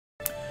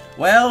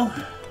Well,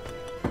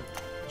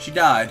 she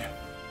died.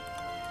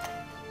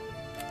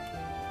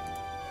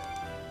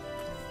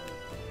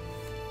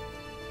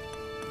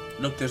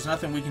 Look, there's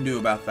nothing we can do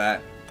about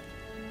that.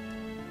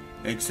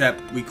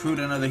 Except recruit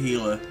another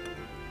healer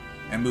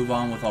and move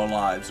on with our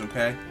lives,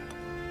 okay?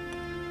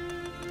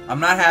 I'm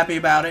not happy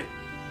about it.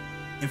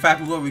 In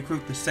fact, we're going to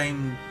recruit the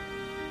same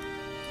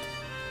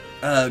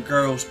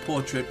girl's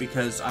portrait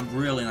because I'm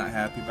really not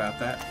happy about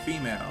that.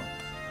 Female.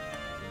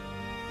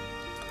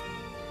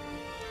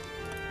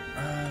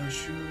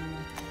 Sure.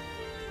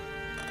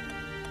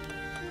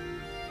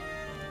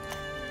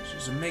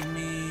 She's a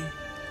Migme.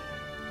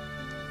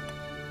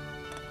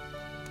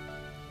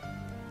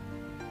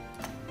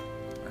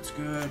 That's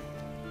good.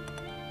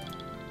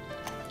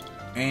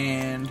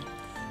 And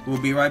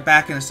we'll be right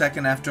back in a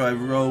second after I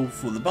roll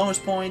for the bonus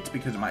points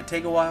because it might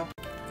take a while.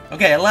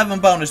 Okay, 11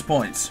 bonus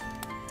points.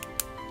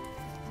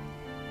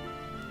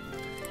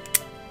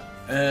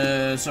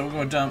 So we're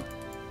going to dump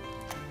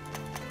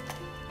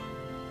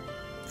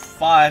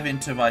 5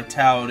 into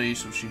vitality,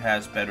 so she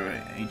has better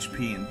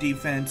HP and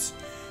defense.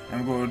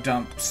 And we're going to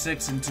dump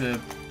 6 into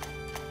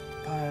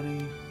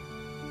piety.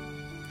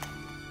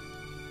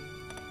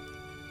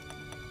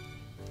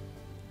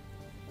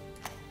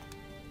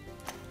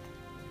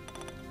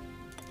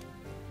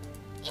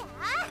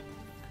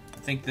 I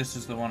think this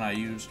is the one I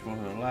used for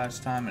her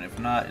last time, and if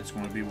not, it's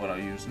going to be what I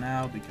use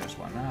now, because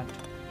why not?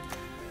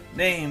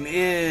 Name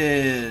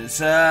is,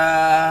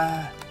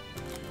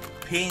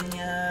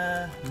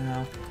 Pena,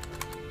 no.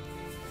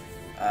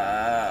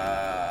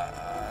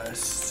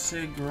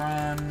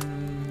 Sigrun.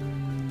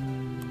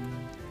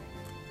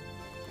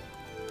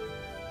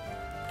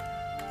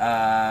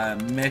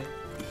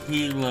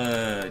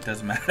 Mihila. It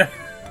doesn't matter.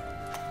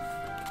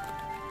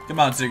 Come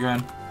on,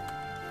 Sigrun.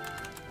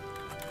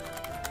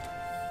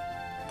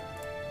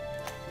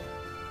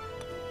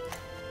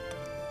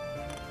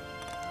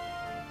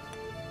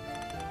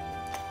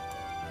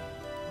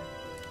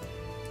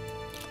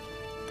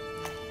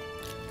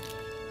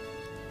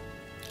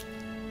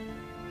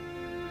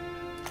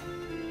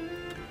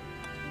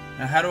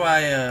 Now, how do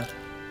I,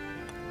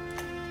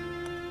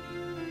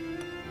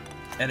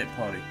 edit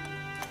party?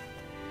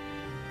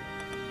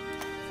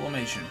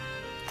 Formation.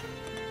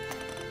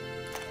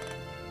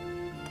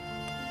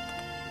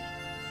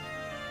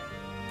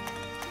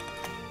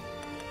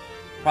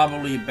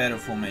 Probably a better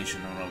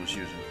formation than what I was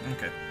using.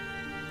 Okay.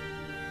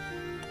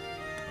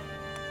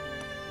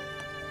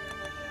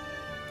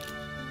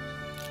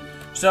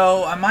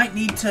 So, I might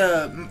need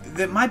to,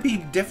 that might be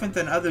different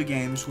than other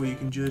games where you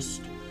can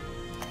just,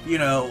 you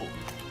know,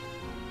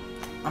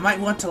 I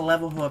might want to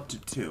level her up to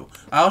 2.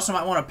 I also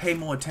might want to pay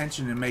more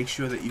attention and make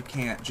sure that you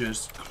can't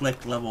just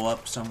click level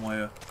up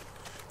somewhere.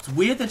 It's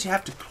weird that you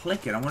have to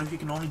click it. I wonder if you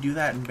can only do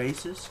that in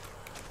bases.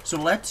 So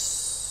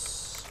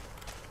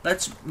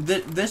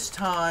this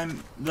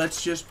time,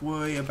 let's just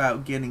worry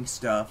about getting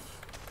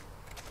stuff.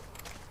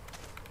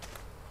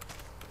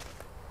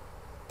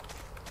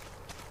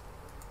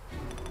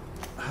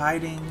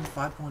 Hiding,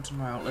 5 points in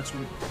morale. Let's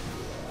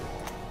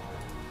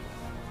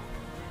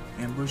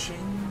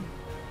ambushing.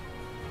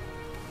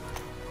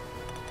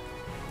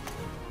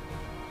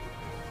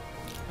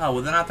 Oh,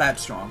 well, they're not that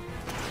strong.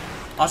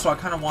 Also, I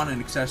kind of want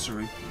an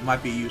accessory. It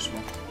might be useful.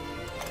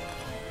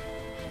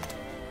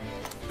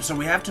 So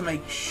we have to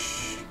make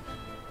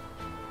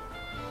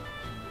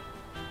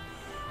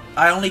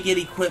I only get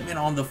equipment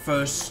on the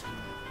first...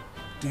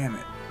 Damn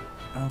it.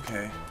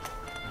 Okay.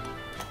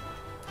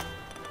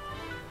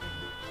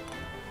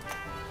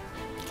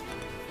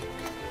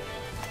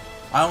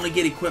 I only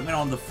get equipment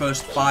on the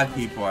first 5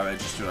 people I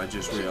registered, I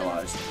just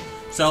realized.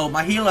 So,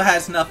 my healer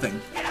has nothing.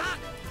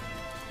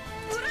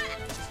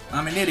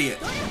 I'm an idiot.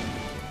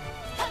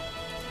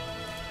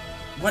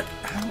 What?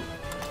 How?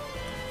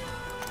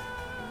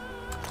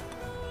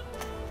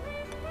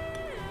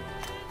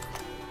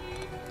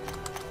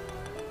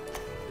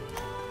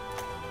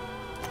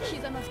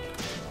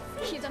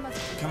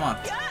 Come on.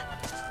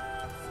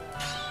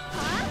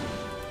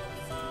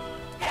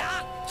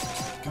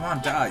 Come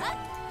on, die.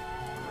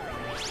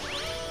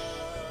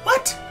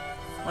 What?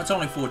 Well, it's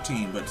only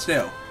 14, but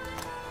still.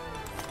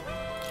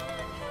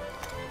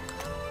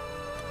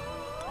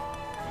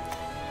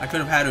 I could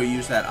have had her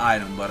use that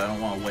item, but I don't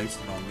want to waste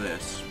it on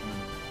this.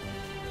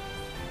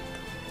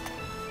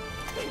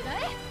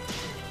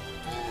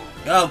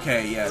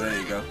 Okay, yeah, there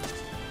you go.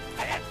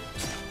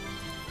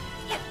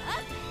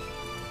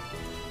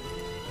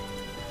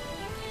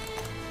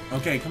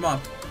 Okay, come on.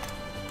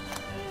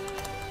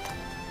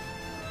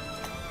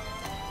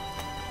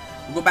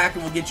 We'll go back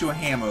and we'll get you a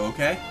hammer,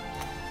 okay?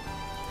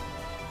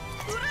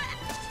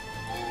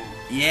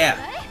 Yeah.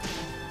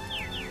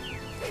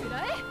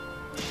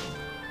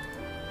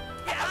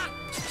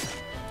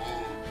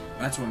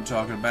 That's what I'm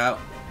talking about.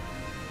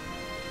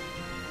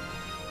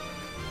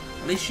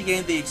 At least she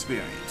gained the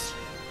experience.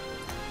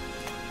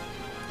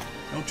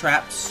 No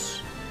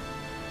traps.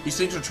 These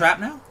things are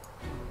trapped now?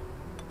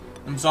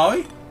 I'm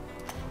sorry?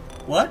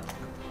 What?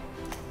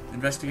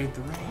 Investigate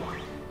the ring.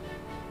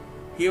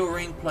 Heal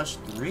ring plus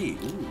 3.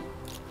 Ooh.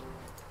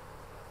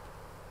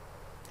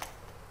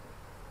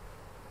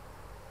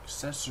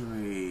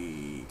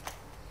 Accessory.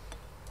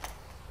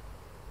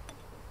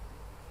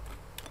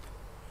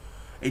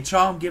 A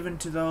charm given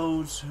to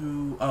those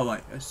who... Oh,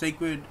 like a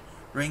sacred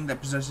ring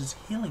that possesses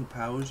healing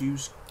powers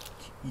used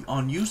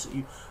on use...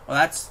 Well,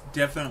 that's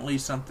definitely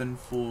something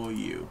for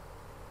you.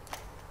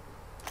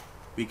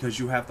 Because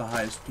you have the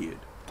highest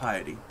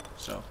piety.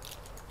 So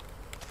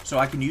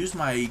I can use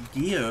my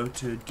gear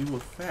to do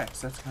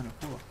effects. That's kind of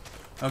cool.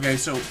 Okay,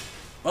 so...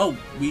 Oh,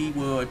 we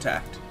were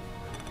attacked.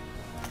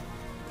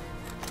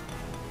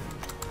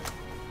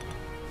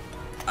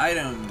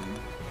 Item.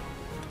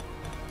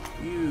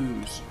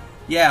 Use.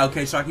 Yeah,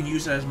 okay, so I can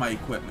use it as my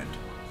equipment.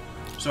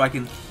 So I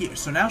can heal.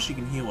 So now she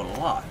can heal a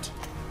lot.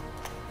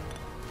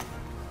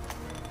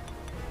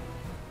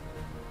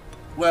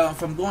 Well,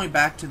 if I'm going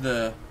back to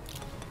the...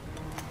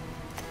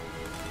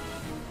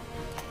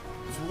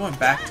 If I'm going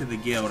back to the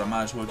guild, I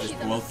might as well just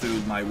blow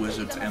through my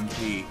wizard's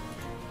MP.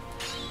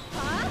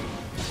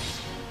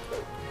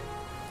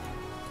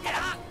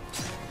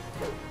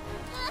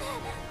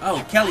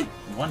 Oh, Kelly!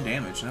 1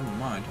 damage, never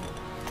mind.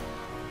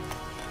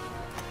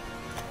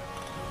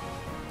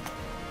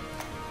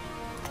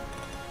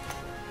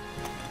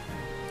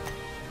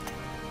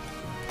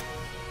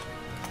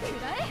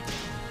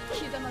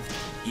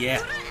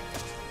 Yeah.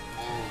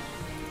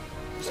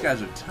 These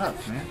guys are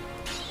tough, man.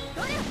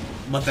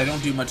 But they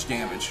don't do much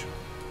damage.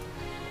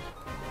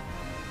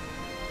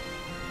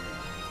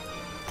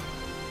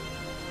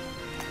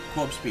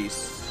 Corpse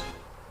piece.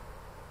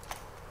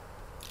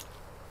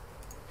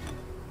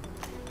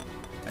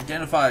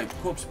 Identify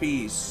corpse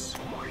piece.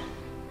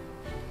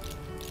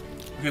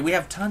 Okay, we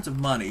have tons of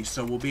money,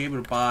 so we'll be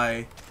able to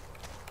buy...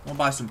 We'll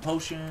buy some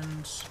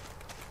potions.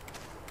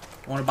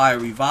 I want to buy a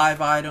revive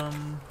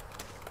item.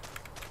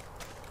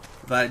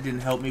 That didn't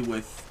help me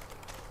with...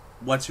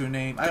 What's her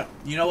name?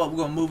 You know what? We're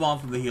going to move on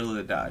from the healer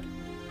that died.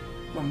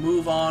 We're going to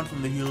move on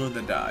from the healer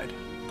that died.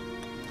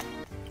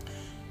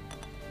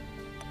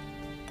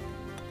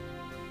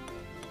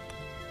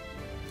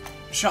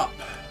 Shop.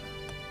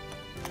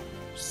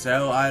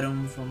 Sell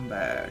item from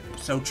bag.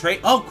 So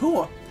trade... Oh,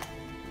 cool!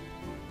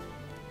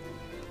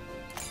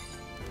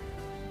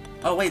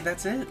 Oh, wait,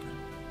 that's it?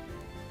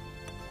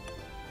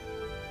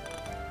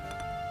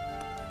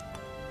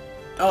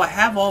 Oh, I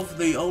have all of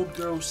the old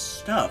girl's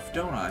stuff,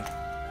 don't I?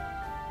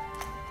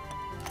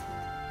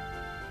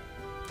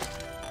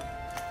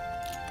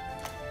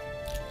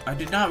 I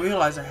did not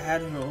realize I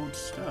had her old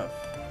stuff.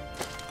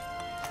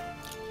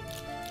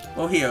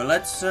 Well, here,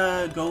 let's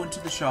go into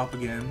the shop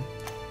again.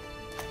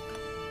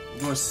 We're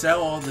going to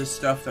sell all this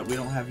stuff that we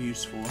don't have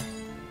use for.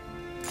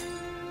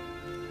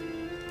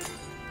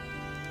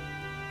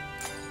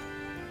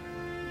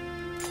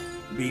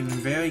 Being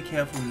very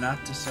careful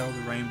not to sell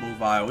the rainbow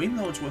vial, even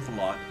though it's worth a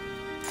lot.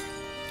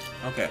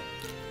 Okay.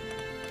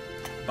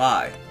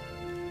 Buy.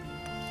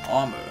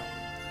 Armor.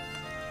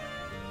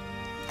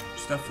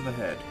 Stuff for the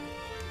head.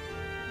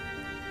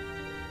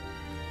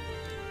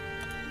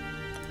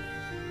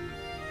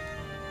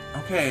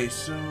 Okay,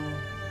 so...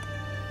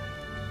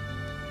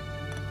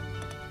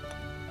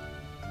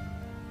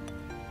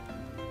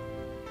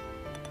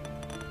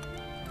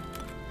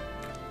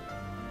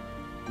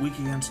 Weak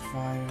against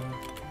fire.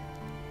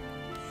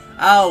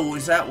 Oh,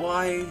 is that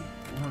why?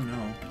 Oh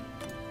no.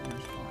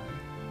 Against fire.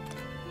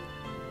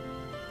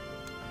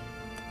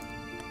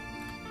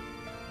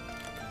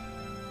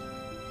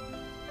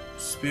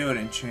 Spirit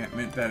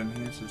enchantment that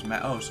enhances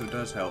oh, so it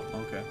does help.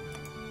 Okay.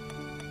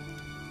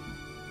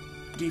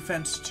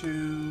 Defense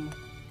 2.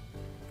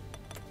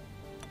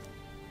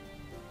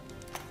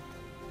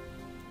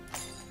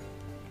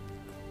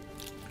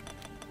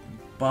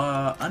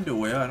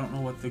 Underwear. I don't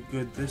know what the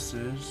good this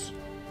is.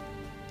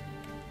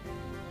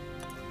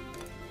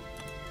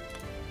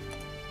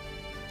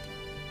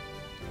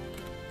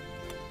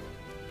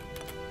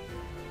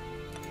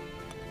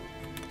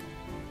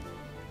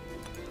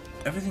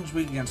 Everything's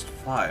weak against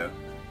fire.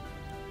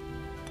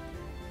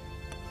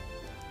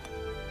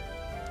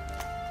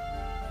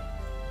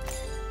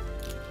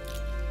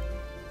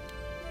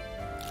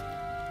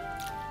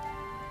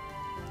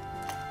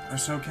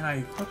 So can I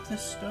equip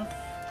this stuff?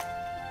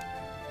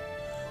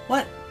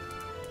 What?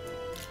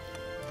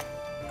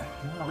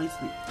 Well, at least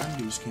the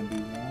undies can be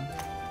worn.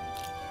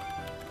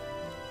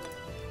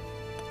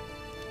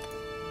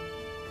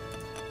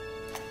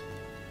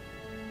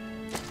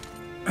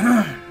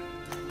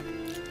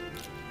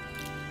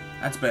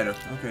 That's better.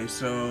 Okay,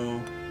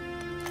 so...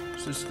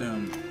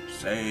 System.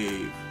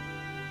 Save.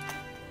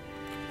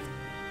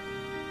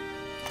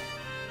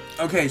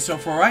 Okay, so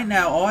for right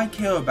now, all I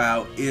care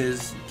about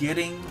is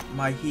getting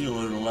my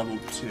healer to level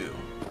 2.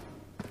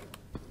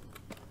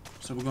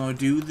 So we're going to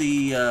do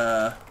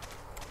the...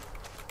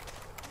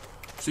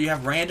 So you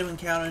have random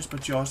encounters,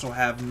 but you also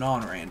have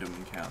non-random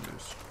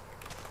encounters.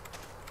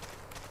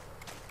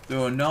 There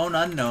are known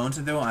unknowns,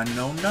 and there are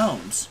unknown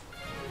knowns.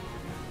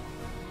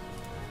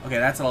 Okay,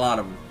 that's a lot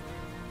of them.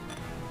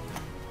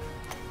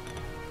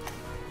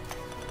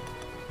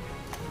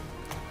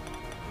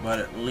 But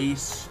at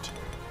least...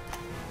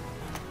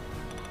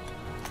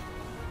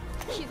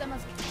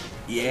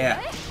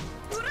 Yeah.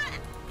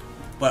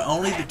 But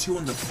only the two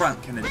in the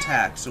front can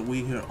attack, so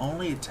we can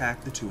only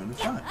attack the two in the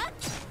front.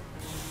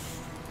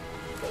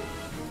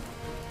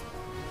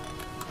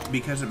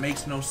 Because it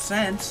makes no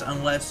sense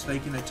unless they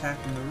can attack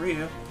in the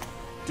rear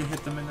to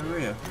hit them in the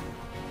rear.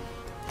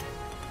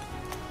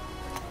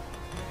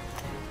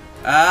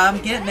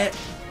 I'm getting it.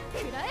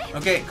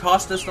 Okay, it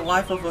cost us the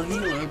life of a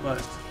healer,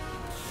 but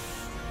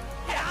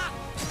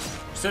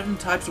certain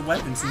types of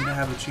weapons seem to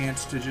have a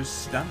chance to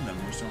just stun them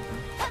or something.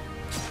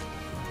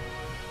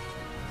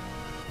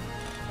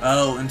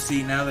 Oh, and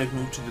see, now they've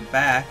moved to the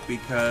back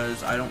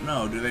because, I don't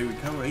know, do they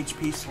recover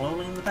HP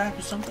slowly in the back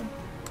or something?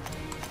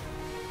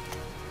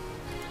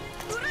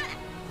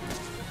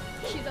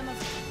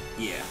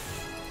 Yeah.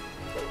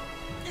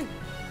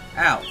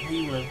 Ow,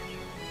 healer.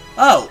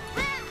 Oh!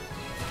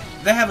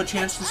 They have a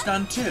chance to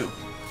stun too.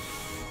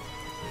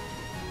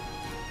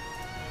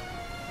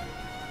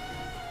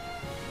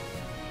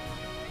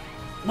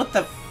 What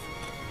the f...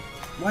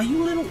 Why,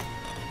 you little...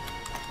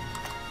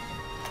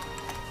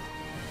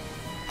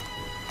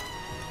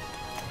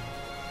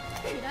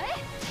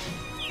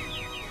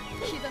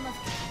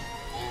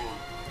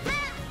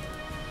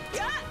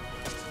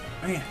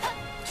 Man.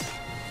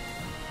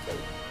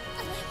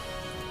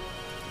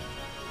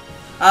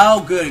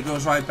 Oh, good. It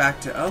goes right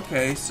back to...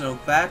 Okay, so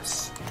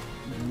that's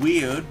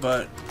weird,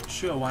 but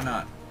sure, why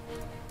not?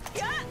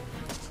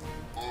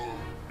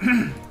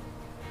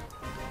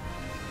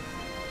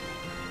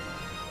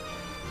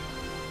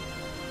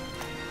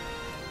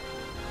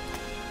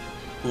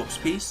 Corpse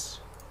piece.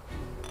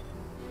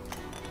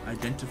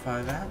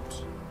 Identify that.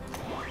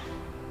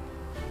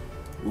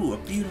 Ooh, a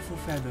beautiful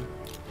feather.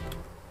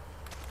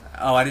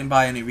 Oh, I didn't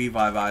buy any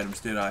revive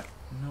items, did I?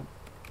 Nope.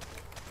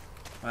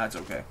 Well, that's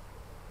okay.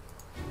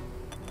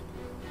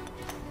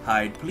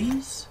 Hide,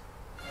 please.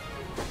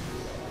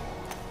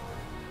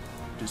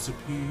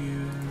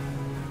 Disappear.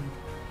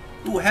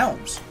 Ooh,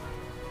 helms.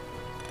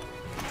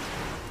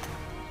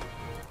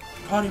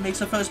 Cardi makes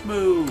her first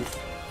move.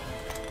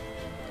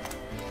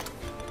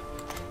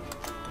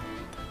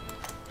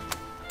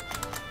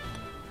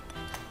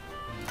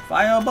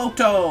 Fire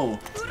Boto!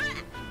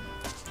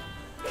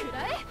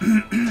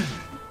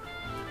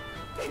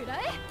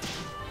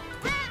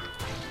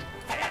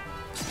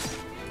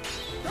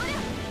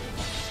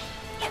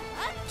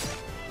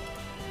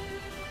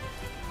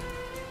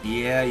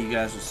 Yeah, you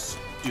guys are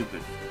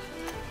stupid.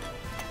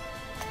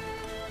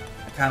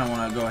 I kind of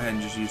want to go ahead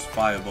and just use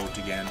Firebolt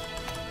again.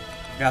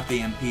 Got the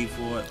MP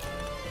for it.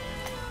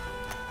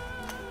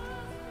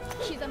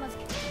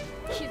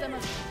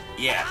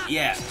 Yeah,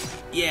 yeah,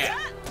 yeah.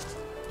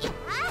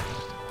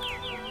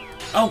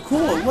 Oh,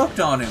 cool, it worked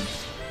on him.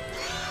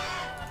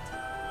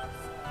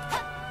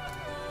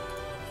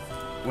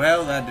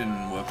 Well, that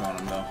didn't work on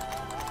him, though.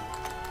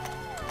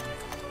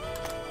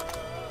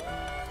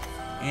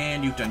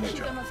 And you've done your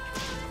job.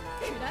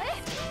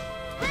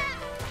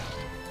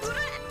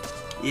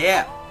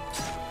 Yeah!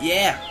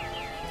 Yeah!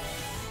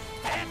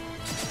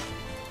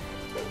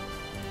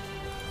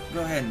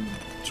 Go ahead and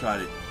try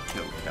to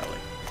kill Kelly.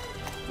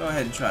 Go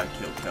ahead and try to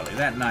kill Kelly.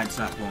 That knight's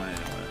not going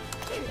anywhere.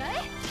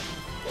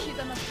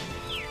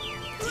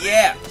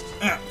 Yeah!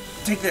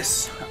 Take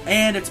this.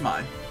 And it's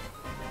mine.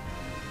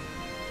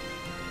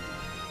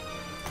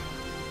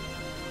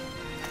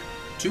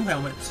 Two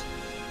helmets.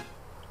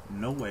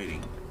 No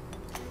waiting.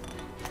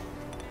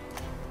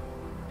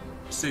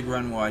 Sig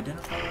run will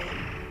identify.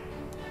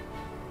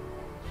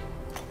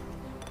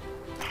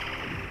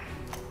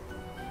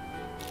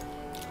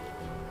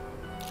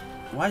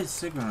 Why is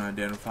Sig run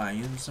identifying?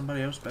 Isn't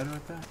somebody else better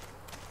at that?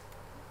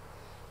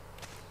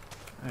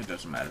 It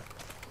doesn't matter.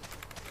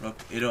 Look,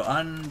 it'll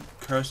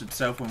uncurse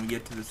itself when we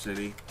get to the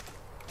city.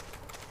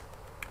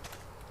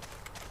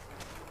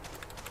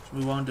 Let's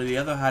move on to the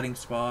other hiding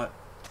spot.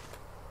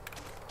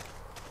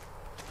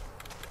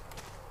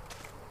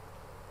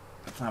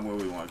 That's not where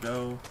we want to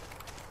go.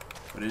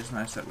 But it is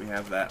nice that we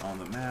have that on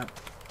the map.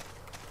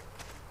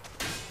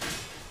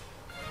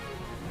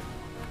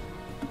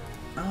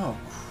 Oh,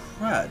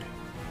 crud.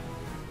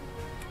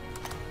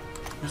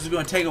 This is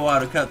going to take a while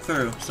to cut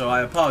through, so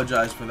I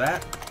apologize for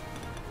that.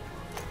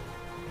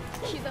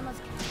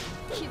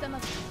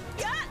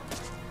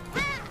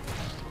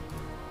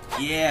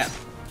 Yeah.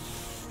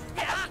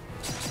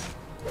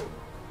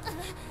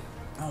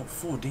 Oh,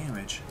 4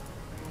 damage.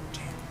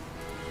 Damn.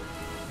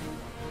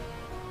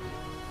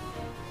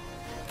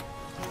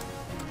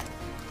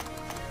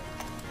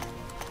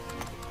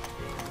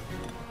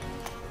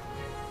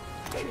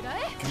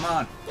 Come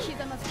on.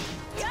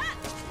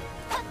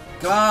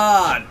 Come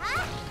on.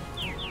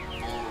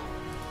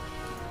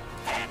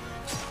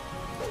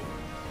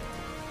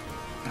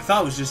 I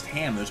thought it was just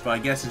hammers, but I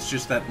guess it's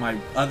just that my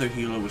other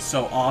healer was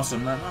so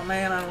awesome that, oh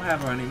man, I don't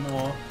have her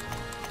anymore.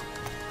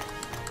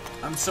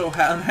 I'm so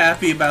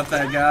unhappy about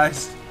that,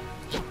 guys.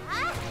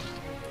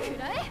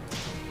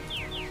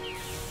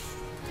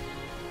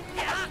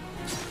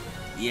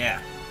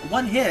 Yeah.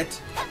 1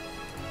 hit.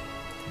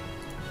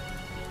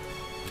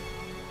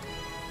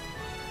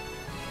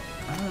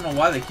 I don't know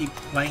why they keep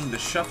playing the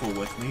shuffle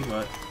with me,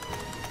 but...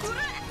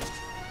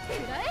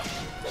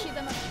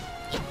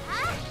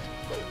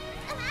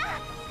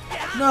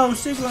 No,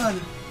 Sigrun!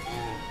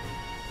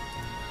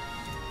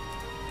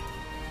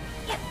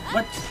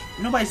 What?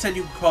 Nobody said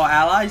you could call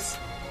allies.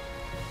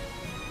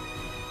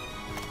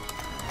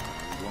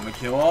 I want to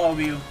kill all of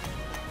you.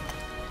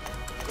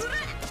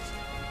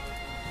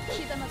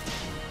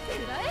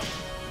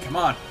 Come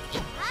on.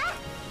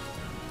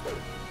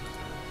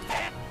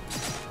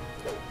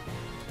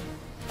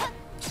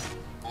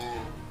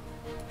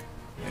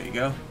 There you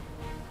go.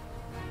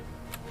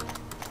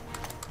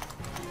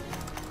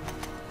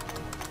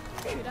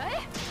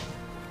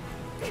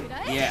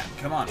 Yeah,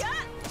 come on.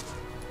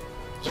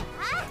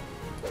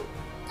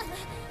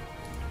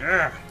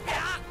 Ugh.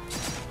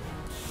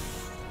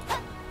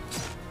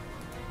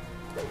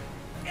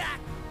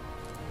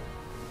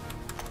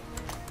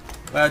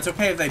 Well, it's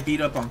okay if they beat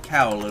up on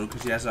Cow a little,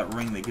 because he has that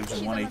ring that gives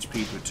him 1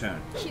 HP per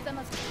turn.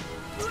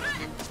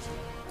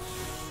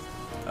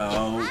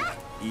 Oh,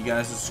 you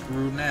guys are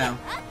screwed now.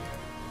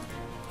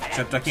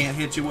 Except I can't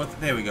hit you with...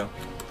 There we go.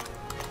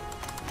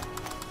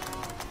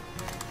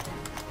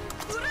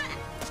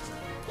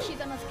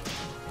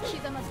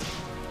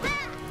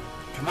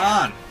 Come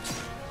on!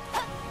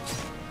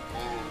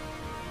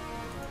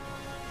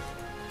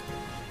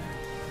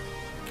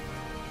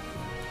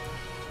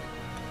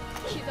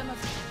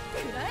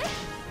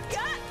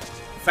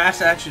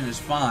 Fast action is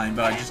fine,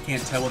 but I just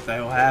can't tell what the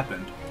hell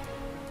happened.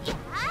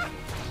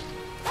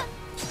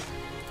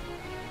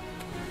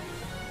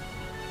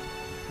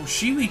 Well,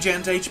 she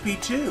regens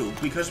HP too,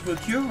 because of her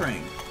Cure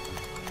Ring.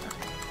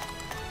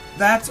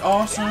 That's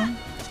awesome.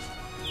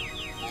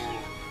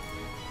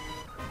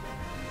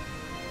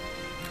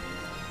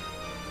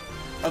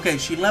 Okay,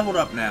 she leveled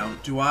up now.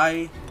 Do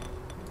I...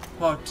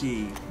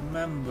 Party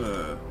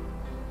member...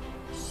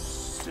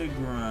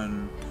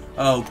 Sigrun...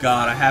 Oh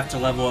god, I have to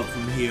level up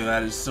from here.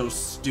 That is so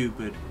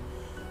stupid.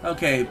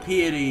 Okay,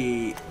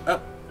 Piety...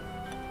 Up.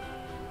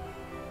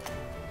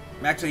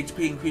 Max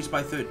HP increased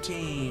by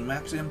 13.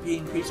 Max MP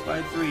increased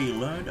by 3.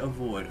 Learned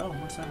Avoid. Oh,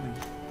 what's that mean?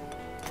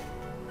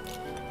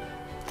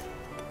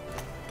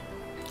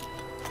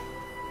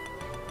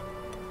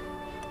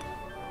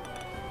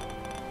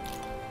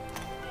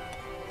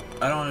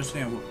 I don't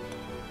understand.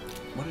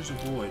 What is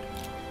Avoid?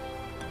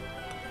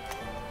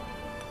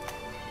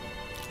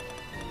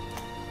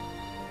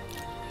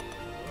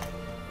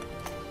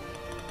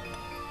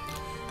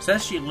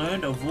 Says she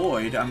learned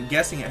Avoid. I'm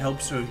guessing it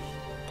helps her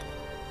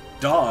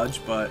dodge,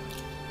 but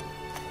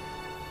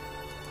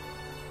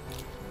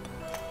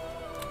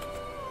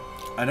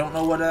I don't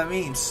know what that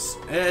means.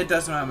 It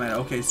doesn't matter.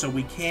 Okay, so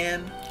we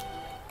can...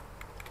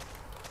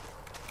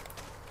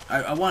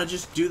 I want to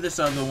just do this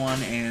other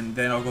one, and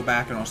then I'll go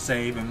back and I'll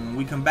save, and when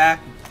we come back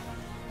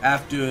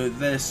after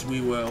this, we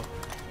will...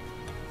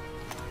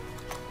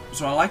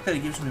 So I like that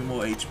it gives me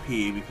more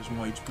HP, because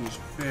more HP is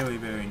very,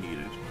 very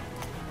needed.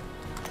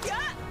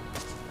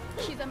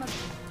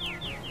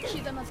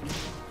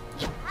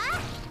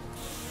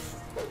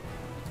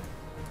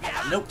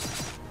 Nope.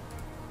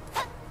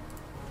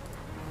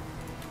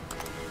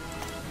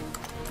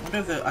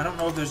 I don't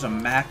know if there's a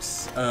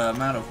max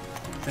amount of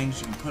things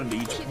you can put into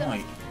each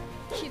point.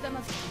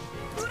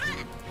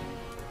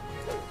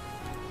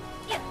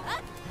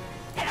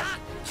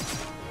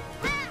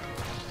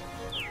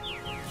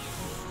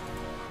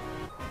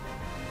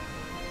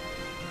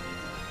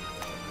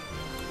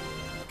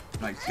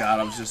 My god,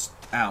 I was just...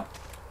 Ow.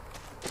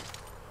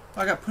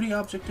 I got pretty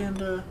object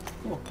and,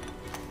 cool.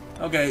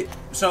 Okay,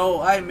 so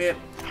I admit...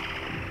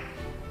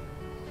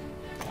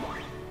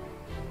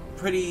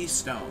 Pretty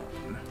stone.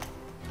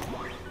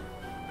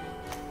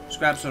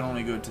 Scraps are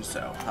only good to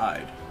sell.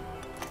 Hide.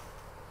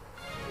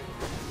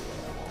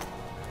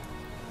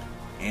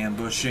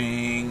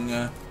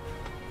 Ambushing.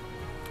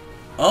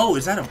 Oh,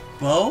 is that a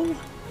bow?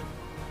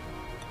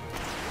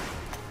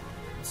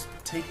 Let's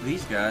take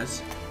these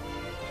guys.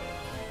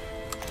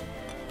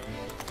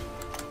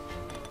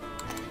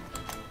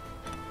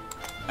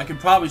 I could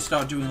probably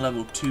start doing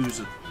level 2s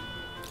of...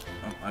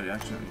 Oh, I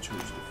accidentally chose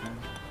defend.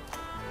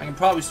 I can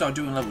probably start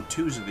doing level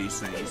 2s of these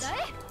things.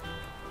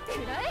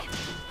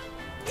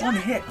 One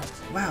hit!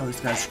 Wow, this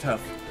guy's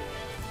tough.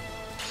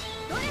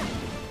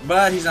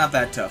 But he's not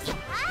that tough.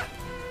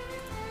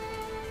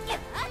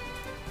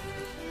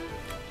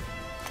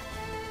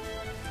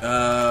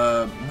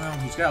 Well,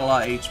 he's got a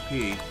lot of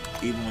HP,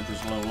 even with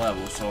his low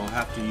level, so I'll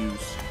have to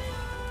use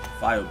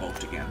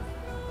Firebolt again.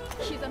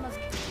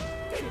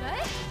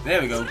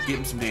 There we go,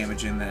 getting some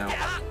damage in now.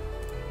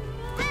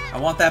 I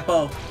want that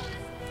bow.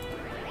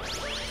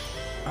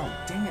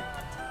 Oh, dang it.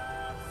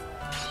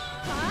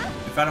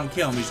 If I don't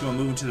kill him, he's going to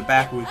move into the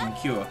back where we can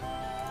cure.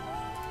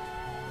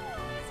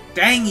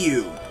 Dang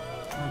you!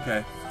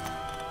 Okay.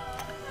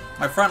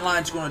 My front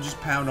line's going to just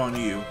pound on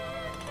you.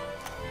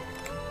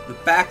 The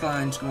back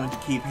line's going to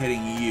keep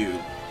hitting you,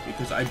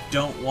 because I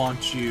don't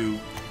want you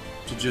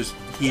to just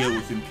heal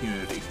with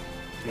impunity.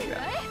 Take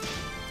that.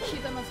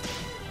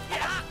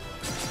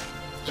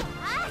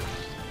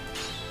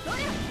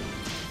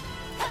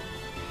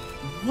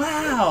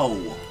 Wow!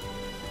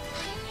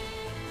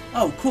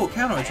 Oh, cool,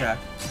 counterattack.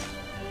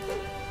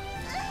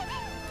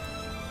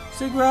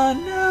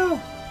 Sigrun, no!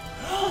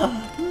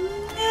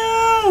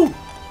 No!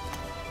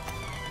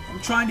 I'm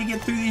trying to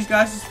get through these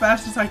guys as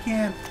fast as I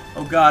can.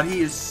 Oh god, he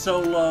is so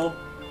low.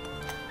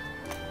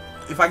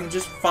 If I can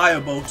just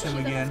firebolt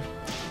him again.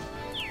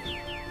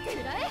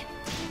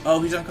 Oh,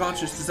 he's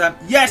unconscious. Does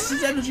that... Yes!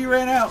 His energy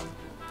ran out!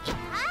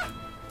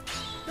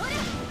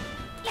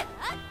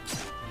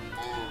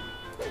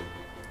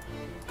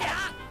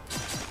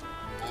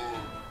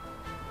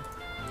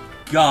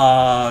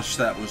 Gosh,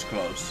 that was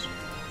close.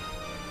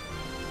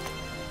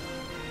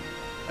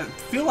 I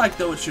feel like,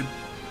 though, it should...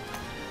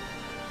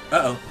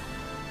 Uh-oh.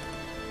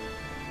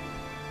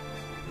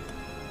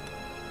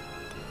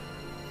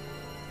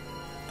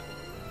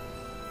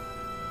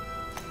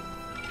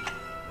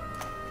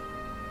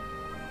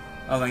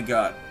 Oh, thank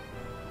God.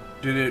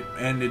 Did it...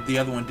 And the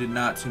other one did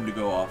not seem to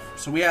go off.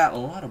 So we had a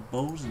lot of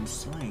bows and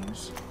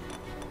slings.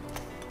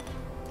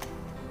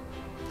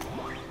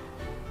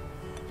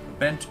 A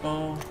bent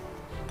bow.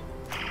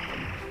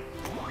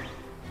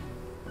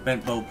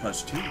 Bent bow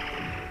plus 2.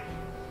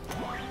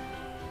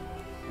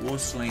 War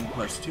sling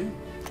plus 2.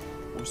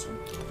 War sling.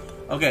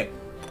 Okay.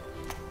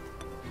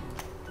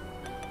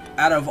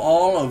 Out of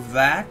all of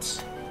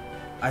that,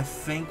 I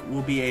think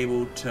we'll be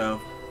able to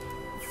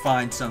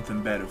find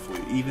something better for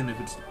you, even if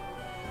it's...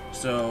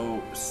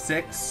 So,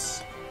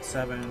 6,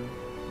 7,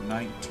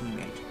 19,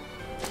 8.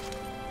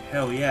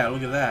 Hell yeah,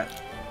 look at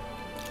that.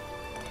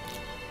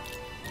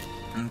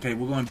 Okay,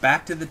 we're going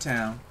back to the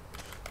town.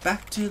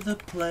 Back to the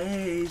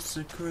place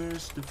of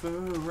Christopher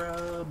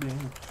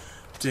Robin.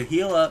 To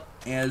heal up,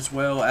 as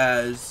well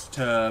as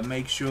to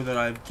make sure that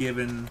I've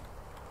given...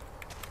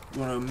 I'm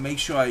going to make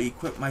sure I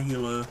equip my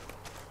healer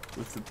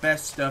with the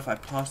best stuff I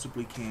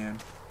possibly can.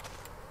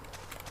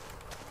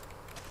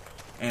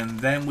 And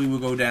then we will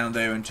go down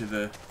there into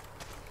the...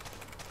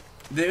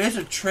 There is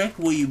a trick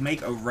where you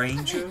make a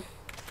ranger,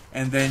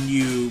 and then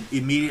you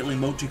immediately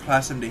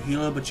multi-class him to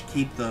healer, but you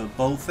keep the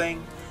bow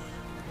thing.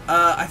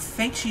 I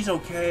think she's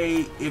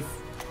okay if...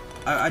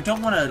 I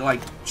don't want to, like,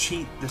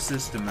 cheat the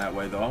system that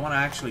way, though. I want to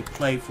actually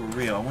play for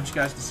real. I want you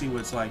guys to see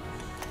what it's like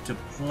to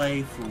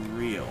play for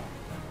real.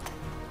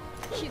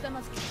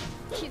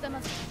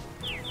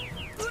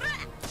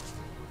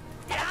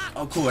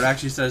 Oh, cool. It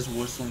actually says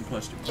War Sling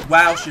plus 2.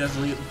 Wow, she does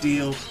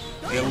deal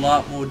a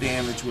lot more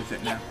damage with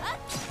it now.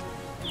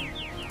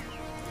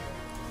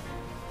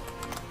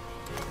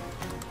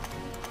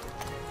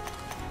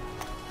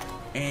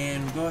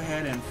 And go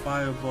ahead and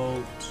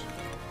firebolt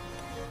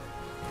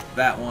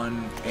that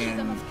one,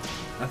 and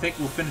I think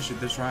we'll finish it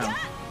this round.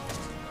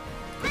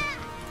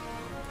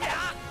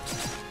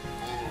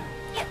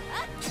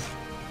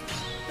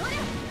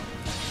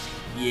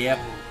 Yep,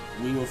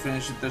 we will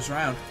finish it this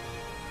round.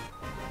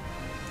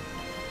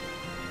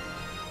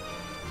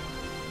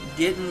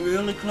 Getting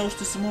really close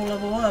to some more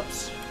level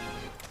ups.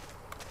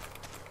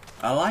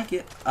 I like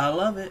it, I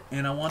love it,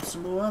 and I want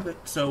some more of it.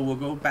 So we'll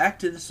go back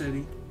to the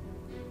city.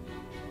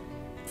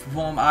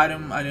 Perform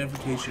item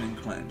identification and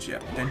cleanse.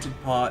 Yep. Dented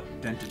pot.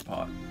 Dented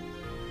pot.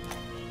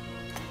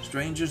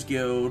 Strangers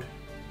Guild.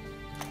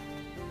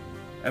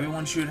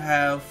 Everyone should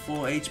have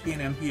full HP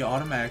and MP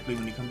automatically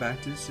when you come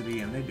back to the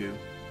city, and they do.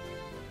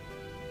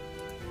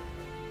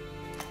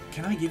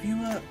 Can I give you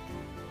a...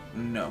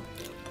 No.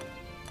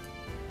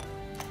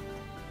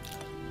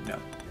 No.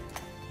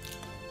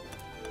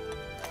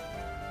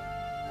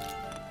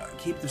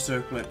 Keep the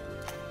circlet.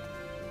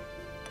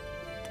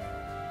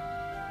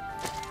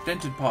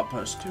 Dented pot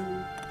plus 2.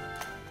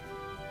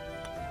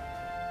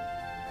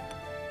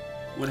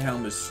 Wood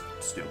helm is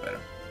still better.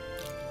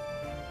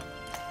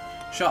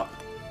 Shop.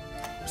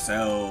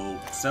 Sell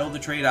the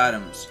trade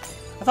items.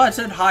 I thought it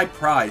said high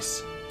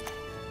price.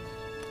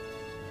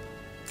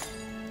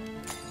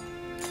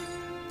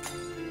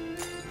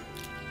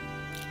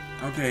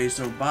 Okay,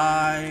 so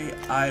buy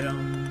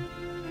item.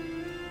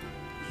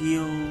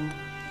 Heal.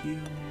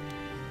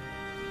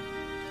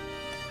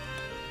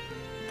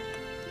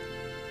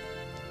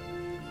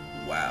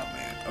 Wow,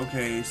 man.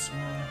 Okay, so...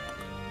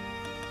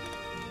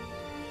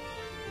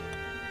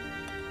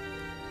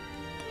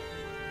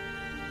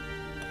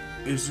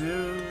 Is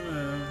there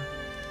a...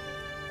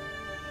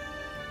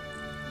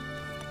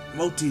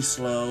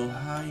 Multi-slow,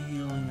 high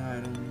healing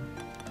item.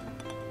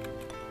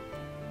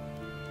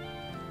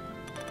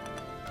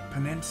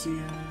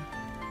 Panacea.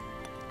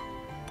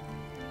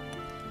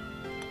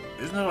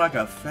 Isn't there like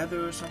a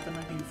feather or something?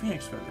 I think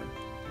Phoenix feather.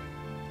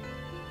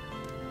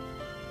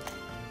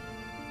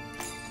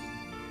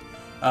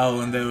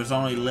 Oh, and there was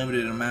only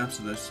limited amounts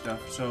of this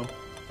stuff, so...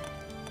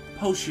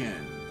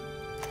 Potion.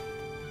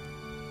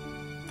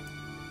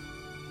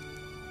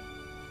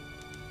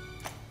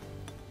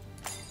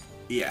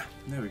 Yeah,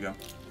 there we go.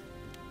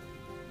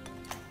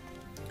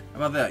 How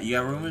about that? You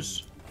got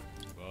rumors?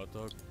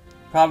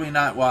 Probably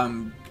not while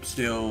I'm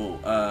still,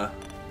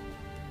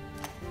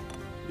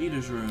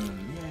 Leader's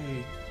Room.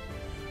 Yay.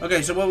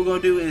 Okay, so what we're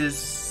going to do is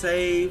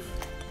save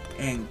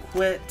and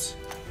quit.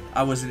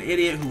 I was an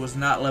idiot who was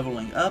not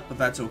leveling up, but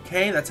that's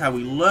okay. That's how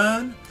we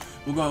learn.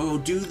 We're going to go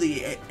do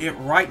it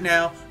right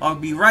now. I'll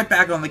be right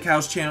back on the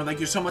Cows channel. Thank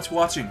you so much for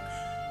watching.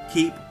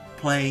 Keep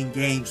playing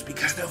games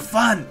because they're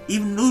fun.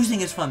 Even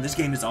losing is fun. This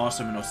game is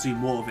awesome, and I'll see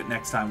more of it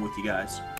next time with you guys.